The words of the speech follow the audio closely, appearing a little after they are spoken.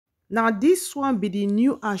Now this one be the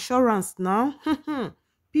new assurance now.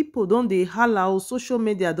 People don dey hala o, social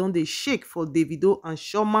media don dey shake for Davido and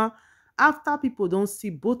Chioma after people don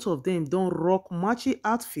see both of them don rock matching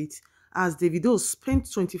outfits as Davido spent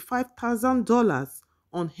 $25,000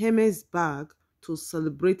 on Hermes bag to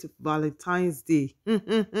celebrate Valentine's Day.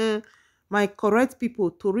 My correct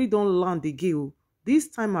people, tori don land again o. This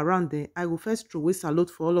time around I go first throway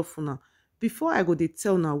salute for all of una before I go dey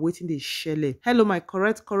tell now wetin dey shele. Hello my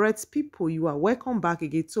correct people, you are welcome back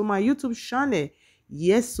again to my YouTube channel.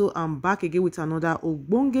 Yes, so I'm back again with another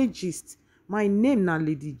ogbonge gist. My name na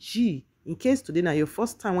Lady G. In case today na your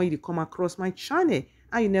first time when you come across my channel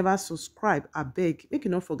and you never subscribe, abeg make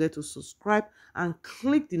you not forget to subscribe and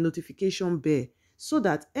click the notification bell so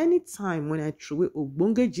that anytime when I throw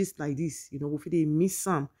ogbonge gist like this, you know, if they miss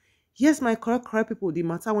am. Yes, my correct people, the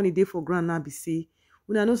matter when e dey for ground now be say,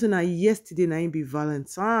 una know say na yesterday na im be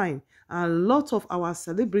Valentine, and a lot of our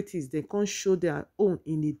celebrities they can show their own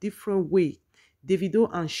in a different way. Davido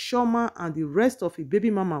and Chioma and the rest of the baby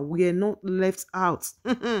mama were not left out.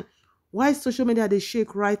 Why social media they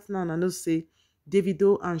shake right now? And I know say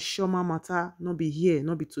Davido and Chioma matter not be here,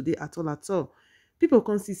 not be today at all at all. People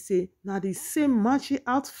can see say now the same matching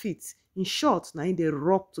outfits. In short, now they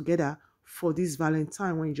rock together for this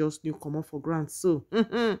Valentine when just new come up for grant. So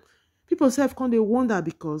people self can they wonder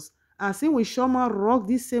because as seen with Chioma rock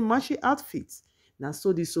this same matching outfits. Now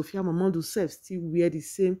so the Sophie and Momodu self still wear the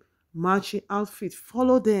same matching outfit.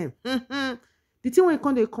 Follow them. The thing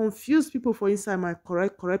when they confuse people for inside, my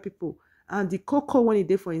correct people, and the cocoa when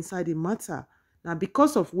they for inside the matter. Now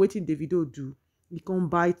because of waiting Davido do, he can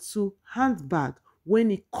buy 2 handbag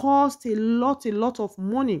when it cost a lot of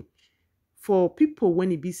money for people.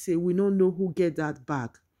 When it be say we don't know who get that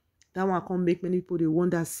bag, that one can make many people they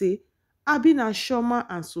wonder say abi na Chioma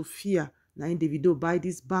and Sophia na in Davido buy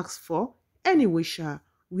these bags for. Anyway sha,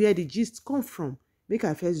 where the gist come from, make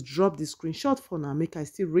I first drop the screenshot for now, make I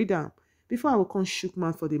still read them before I will come shook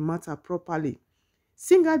man for the matter properly.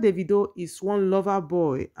 Singer Davido is one lover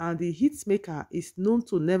boy, and the hitmaker is known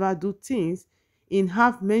to never do things in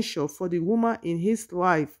half measure for the woman in his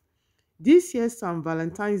life. This year's St.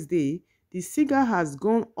 Valentine's Day, the singer has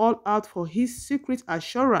gone all out for his secret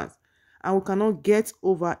assurance, and we cannot get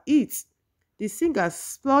over it. The singer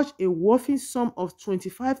splurged a whopping sum of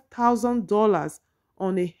 $25,000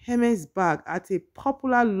 on a Hermes bag at a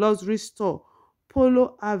popular luxury store,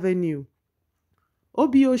 Polo Avenue.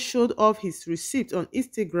 OBO showed off his receipt on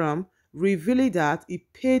Instagram, revealing that he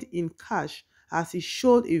paid in cash as he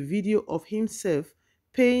showed a video of himself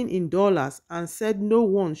paying in dollars and said no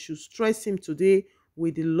one should stress him today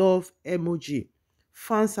with the love emoji.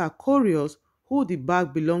 Fans are curious who the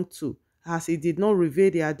bag belonged to, as he did not reveal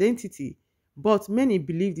the identity, but many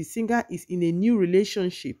believe the singer is in a new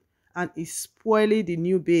relationship and is spoiling the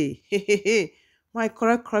new bae. My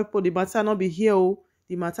correct people, the matter not be here oh,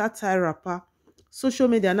 the matter tie rapper. Social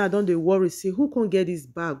media now don't they worry say who can get this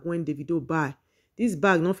bag when Davido buy. This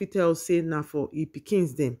bag not fit tell say na for e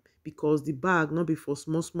pikins them, because the bag not be for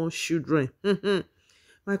small children.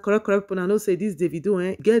 My correct people, I know say this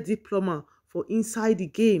Davido get diploma for inside the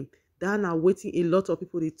game. That na waiting a lot of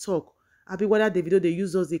people they talk. Abi whether Davido they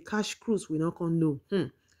use us the cash cruise, we not can know.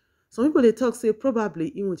 Some people they talk say probably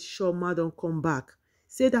in with Chioma don't come back.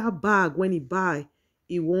 Say that bag when he buy,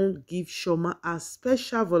 he won't give Chioma a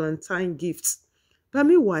special Valentine gift. But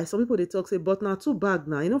meanwhile, some people they talk say, but now 2 bag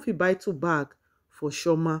now. You know if you buy 2 bag for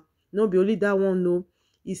Chioma, no be only that one no.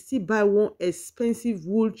 He still buy one expensive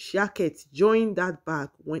wool jacket join that bag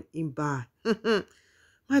when he buy.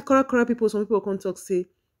 My correct people, some people can talk say,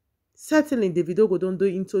 certainly Davido go don't do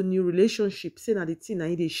into new relationship. Say na the thing na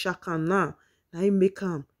he dey shaka now. Na he make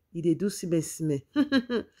him. He dey do sime.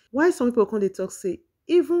 Why some people can they talk say,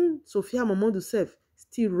 even Sophia Momodu self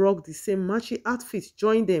still rock the same matching outfits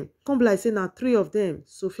join them. Come be like say na 3 of them,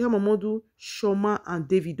 Sophia Momodu, Chioma and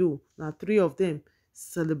Davido, na 3 of them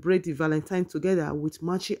celebrate the Valentine together with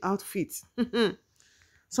matching outfits.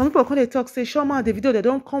 Some people can they talk say Chioma and Davido they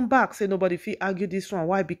don't come back. Say nobody fit argue this one.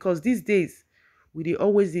 Why? Because these days we dey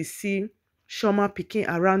always dey see Chioma picking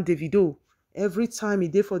around Davido. Every time he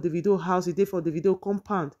dey for Davido house, he dey for Davido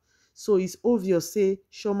compound. So it's obvious say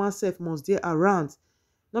Chioma self must dey around.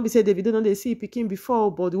 Not be say Davido no dey see picking before,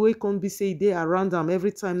 but the way it can't be say they around them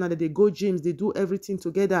every time now that they go gyms, they do everything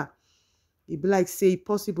together. It be like say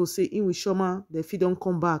possible say in with Chioma, the fit don't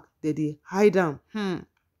come back, they hide them.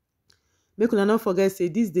 Make una not forget say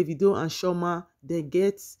this Davido and Chioma, they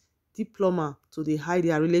get diploma to they hide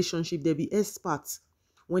their relationship. They be experts.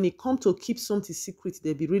 When it come to keep something secret,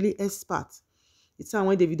 they be really experts. It's time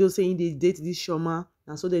when Davido saying they date this Chioma,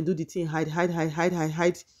 and so they do the thing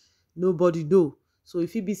hide. Nobody know. So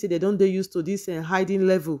if it be say they don't dey used to this hiding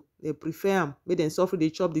level, they prefer am make dem suffer dey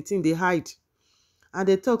chop the thing they hide. And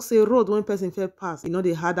they talk say road when person fair pass,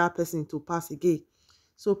 they hard that person to pass again.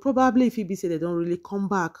 So probably if it be say they don't really come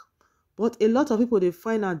back. But a lot of people they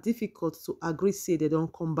find it difficult to agree say they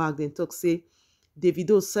don't come back. Then talk say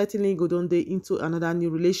Davido certainly go down there into another new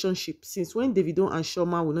relationship. Since when Davido and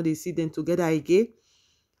Chioma will not they see them together again?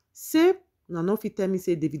 Say now no fit tell me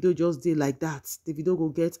say Davido just dey like that. Davido go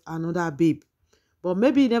get another babe. But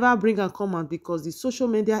maybe he never bring am come out because the social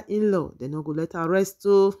media in-law, they no go let her rest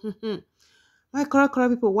too. My correct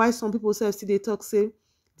people, why some people say still they talk say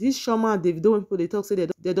this Chioma and Davido, when people they talk say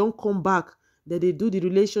they don't come back, that they do the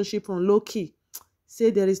relationship on low key.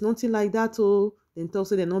 Say there is nothing like that. Oh, then talk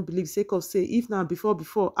say they don't believe, sake of say if now before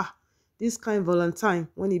this kind Valentine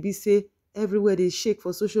when he be say everywhere they shake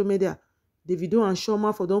for social media, Davido and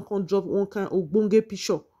Chioma for don't come drop one kind of ogbonge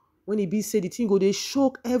picture when he be say the thing go they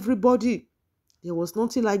shock everybody. There was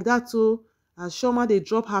nothing like that. So as Chioma they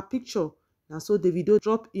drop her picture, now so Davido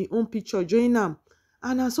drop his own picture join am,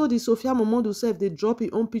 and I saw the Sophie Momodu self they drop his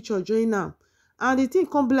own picture join am. And the thing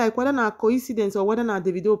come be like whether na coincidence or whether na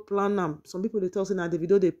Davido plan am. Some people they talk say na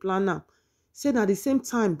Davido they plan am. Say at the same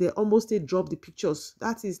time they almost they drop the pictures.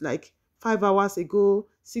 That is like 5 hours ago,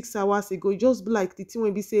 6 hours ago. It just be like the thing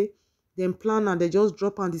when we say them plan and they just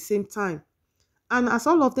drop at the same time. And as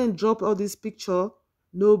all of them drop all this picture,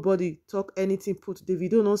 nobody talk anything put.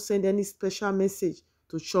 Davido no send any special message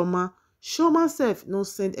to Chioma. Chioma self no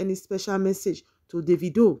send any special message to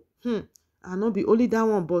Davido. And not be only that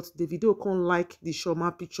one, but Davido can't like the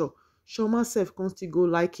Chioma picture. Chioma self can't still go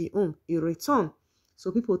like his own in return.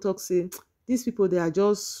 So people talk say these people they are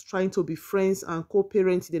just trying to be friends and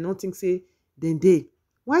co-parents. They don't think say then they.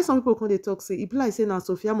 Why some people can't they talk say it be like say now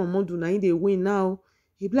Sophie Momodu na they win now.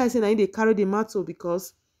 It be like say na they carry the matter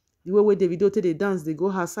because the way Davido take they dance they go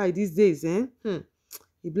her side these days. It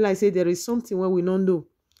be like say there is something where we don't know.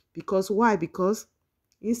 Because why? Because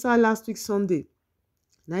inside last week Sunday,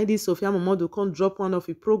 now this Sophie Momodu can't drop one of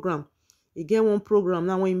his program. He get one program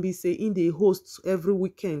now when he be say in the hosts every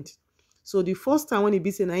weekend. So the first time when he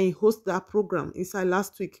be say now he host that program inside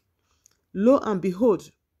last week, lo and behold,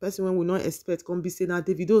 person when we not expect can be say now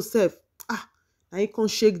Davido self now he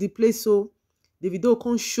can't shake the place. So Davido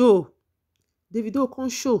can't show. Davido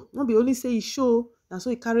can't show. Not be only say he show, now so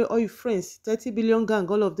he carry all his friends, 30 billion gang,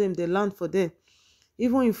 all of them they land for them.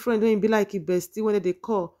 Even in friend when he be like his bestie when they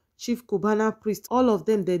call Chief Cubana priest, all of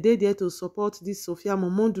them they there to support this Sophie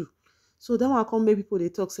Momodu. So that one come make people they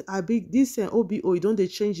talk say I big this and OBO you don't they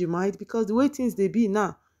change your mind because the way things they be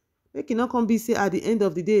now, make it not come be say at the end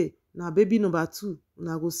of the day now baby number 2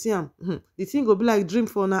 now go see him. The thing go be like dream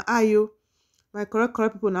for now ayo. My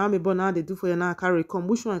correct people now me born now they do for you now carry come.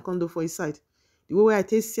 Which one I can do for his side? The way I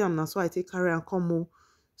take see him now so I take carry and come more.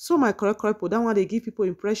 So my correct people that one they give people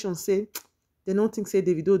impression say they don't think say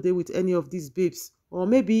Davido dey with any of these babes. Or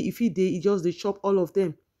maybe if he dey, he just dey chop all of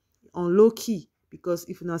them on low key. Because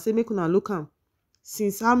if una say make una look am,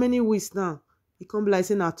 since how many weeks now, e come be like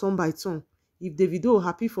say na turn by turn. If Davido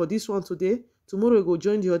happy for this one today, tomorrow he go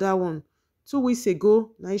join the other one. 2 weeks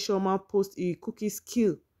ago, na Chioma post a cookie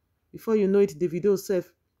skill. Before you know it, Davido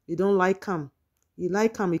self, he don't like am. He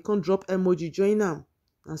like am, he can't drop emoji, join am.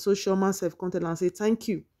 And so Chioma self come tell am say thank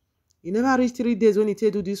you. You never reach 3 days when he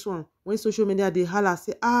take do this one. When social media they holla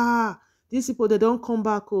say these people they don't come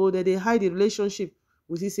back that they hide the relationship.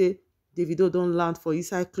 We see say Davido don't land for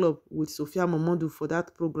inside club with Sophie Momodu for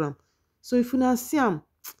that program. So if you not see him,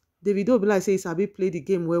 Davido be like say he's a bit play the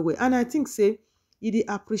game well. And I think say he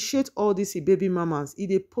appreciate all these baby mamas. He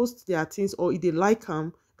they post their things or he they like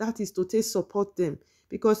them. That is to take support them.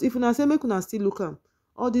 Because if you not say make una still look them,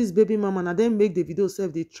 all these baby mama na then make Davido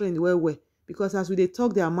self they trend well. Because as we they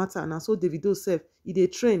talk their matter and so Davido self he they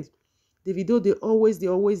trend. Davido they always they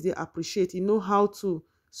appreciate. He know how to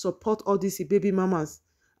support all these baby mamas.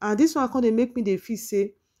 And this one can they make me they feel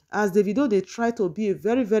say as Davido they try to be a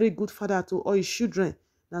very good father to all his children.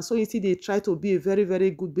 Now so you see they try to be a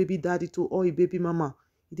very good baby daddy to all his baby mama.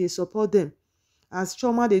 They support them. As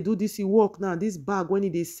Chioma they do this work now, this bag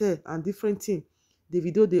when they sell and different thing.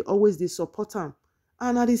 Davido they always they support them.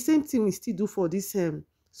 And at the same thing we still do for this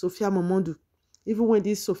Sophie Momodu. Even when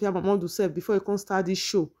this Sophie Momodu self before he can start this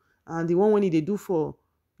show and the one when they do for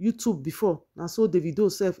YouTube before. Now so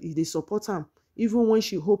Davido self they support him. Even when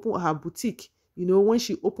she open her boutique, when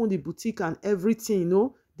she open the boutique and everything,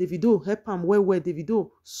 Davido help am well.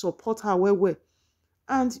 Davido support her well.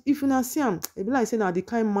 And if you not see him, it be like say now the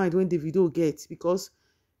kind mind when Davido gets because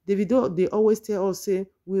Davido they always tell us say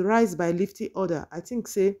we rise by lifting order. I think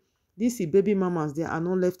say these baby mamas they are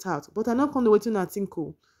not left out. But I not come the way to think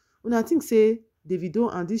when I think say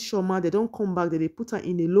Davido and this Chioma, they don't come back, they put her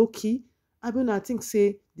in a low key. I think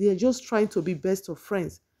say they are just trying to be best of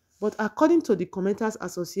friends. But according to the Commenters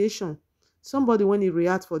Association, somebody when he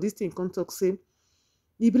react for this thing come talk say,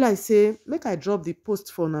 he be like say, make I drop the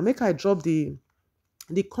post for now, make I drop the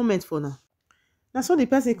comment for now. Now so the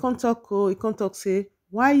person come talk, oh, he come talk say,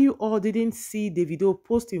 why you all didn't see Davido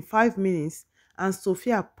post in 5 minutes and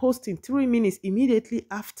Sophia post in 3 minutes immediately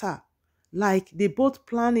after? Like they both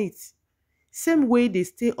plan it. Same way they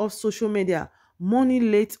stay off social media, money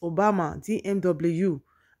late Obama, DMW,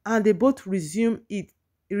 and they both resume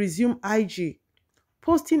IG,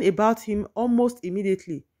 posting about him almost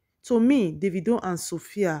immediately. To me, Davido and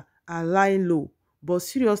Sophia are lying low, but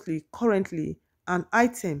seriously, currently, an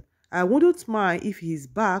item. I wouldn't mind if he's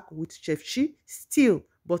back with Chef Chi still,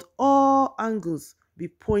 but all angles be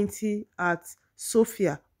pointing at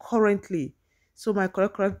Sophia currently. So my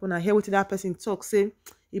correct when I hear what that person talk, say,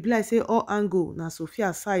 it be like say all angle na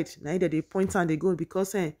Sophia side, na either they point and they go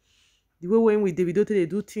because the way when we Davido they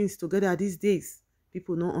do things together these days,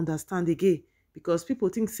 people don't understand again. Because people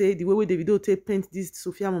think say the way we Davido take paint this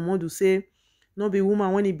Sophia Momodu say not be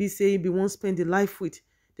woman when he be say he be won't spend the life with.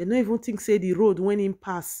 They don't even think say the road when him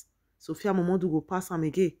pass, Sophia Momodu go pass him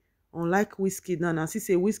again. Unlike Whiskey now, and see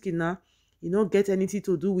say Whiskey now, he not get anything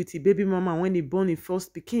to do with the baby mama when he born in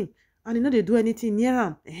first pikin. And he know they do anything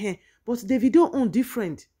near him. But Davido own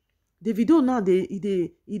different. Davido now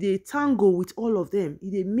they tango with all of them.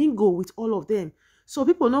 They mingle with all of them. So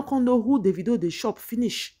people not can know who Davido they shop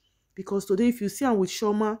finish. Because today if you see him with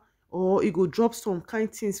Chioma or he go drop some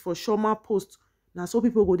kind things for Chioma post, now so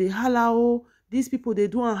people go they holla, oh, these people they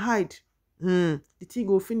do and hide. The thing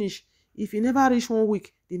go finish. If you never reach 1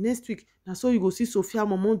 week, the next week, now so you go see Sophia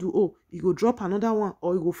Momodu, oh, you go drop another one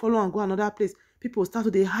or you go follow and go another place. People start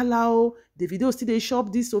to they holla, oh, Davido still they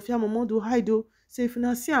shop this Sophia Momodu hide, oh. Say if you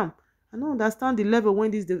not see him, I don't understand the level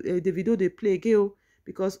when this Davido they play again,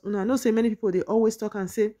 because I know say many people they always talk and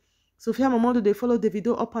say Sophia Momodu they follow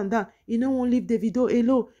Davido up and down. He don't want leave Davido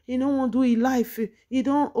alone. He don't want do his life. He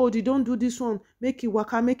don't do this one. Make it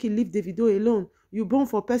waka, make it leave Davido alone. You born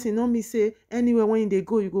for person, not me say anywhere when they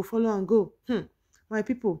go, you go follow and go. My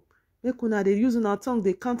people, make una they use our tongue,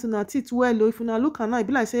 they count on our teeth well. If una look and I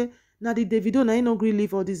be like say, now the Davido na he no gree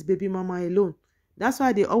leave all this baby mama alone. That's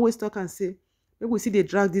why they always talk and say, maybe we see they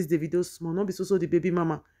drag this Davido small, not be so the baby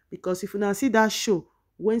mama. Because if you now see that show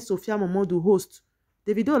when Sophia Momodu host,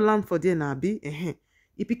 Davido land for there na be.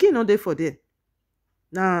 He pikin not there for there.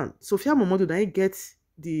 Now Sophia Momodu na he get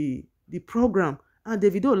the program and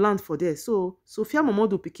Davido land for there. So Sophia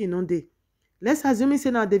Momodu pikin not there. Let's assume say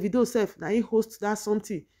now Davido self na he host that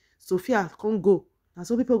something. Sophia can't go. And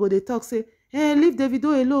so people go they talk say, hey, leave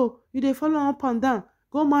Davido alone. You they follow up and down.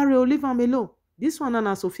 Go marry or leave him alone. This one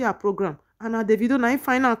na Sophia program. And na Davido na he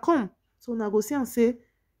final come. So na go see and say,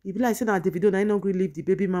 if like say na Davido na he no gree leave the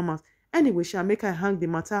baby mamas. Anyway, shall make I hang the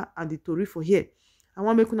matter and the story for here. I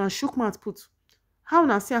want make una shook mouth put. How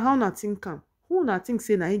na say how na think am? Who na think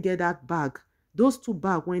say na he get that bag? Those 2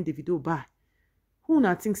 bags when Davido buy. Who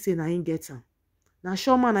na think say na he get am? Na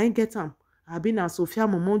Chioma na he get am. I be na Sophia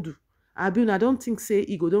Momodu. I be na don't think say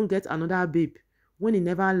he go don't get another babe when he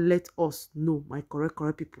never let us know, my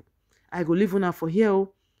correct people. I go leave una for here.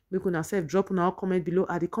 Oh. Make una self drop una comment below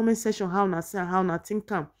at the comment section how na say how na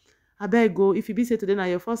think am. I beg go if you be say today na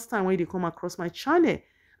your first time when you come across my channel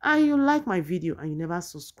and you like my video and you never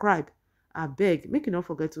subscribe, I beg make you not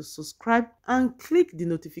forget to subscribe and click the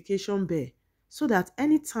notification bell so that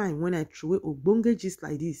anytime when I throw ogbonge gist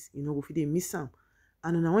like this, you know, if you didn't miss am.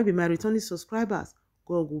 And una when be my returning subscribers,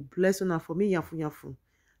 God will bless una for me yafu.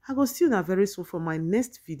 I go see you very soon for my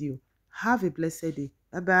next video. Have a blessed day.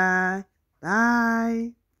 Bye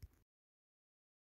bye.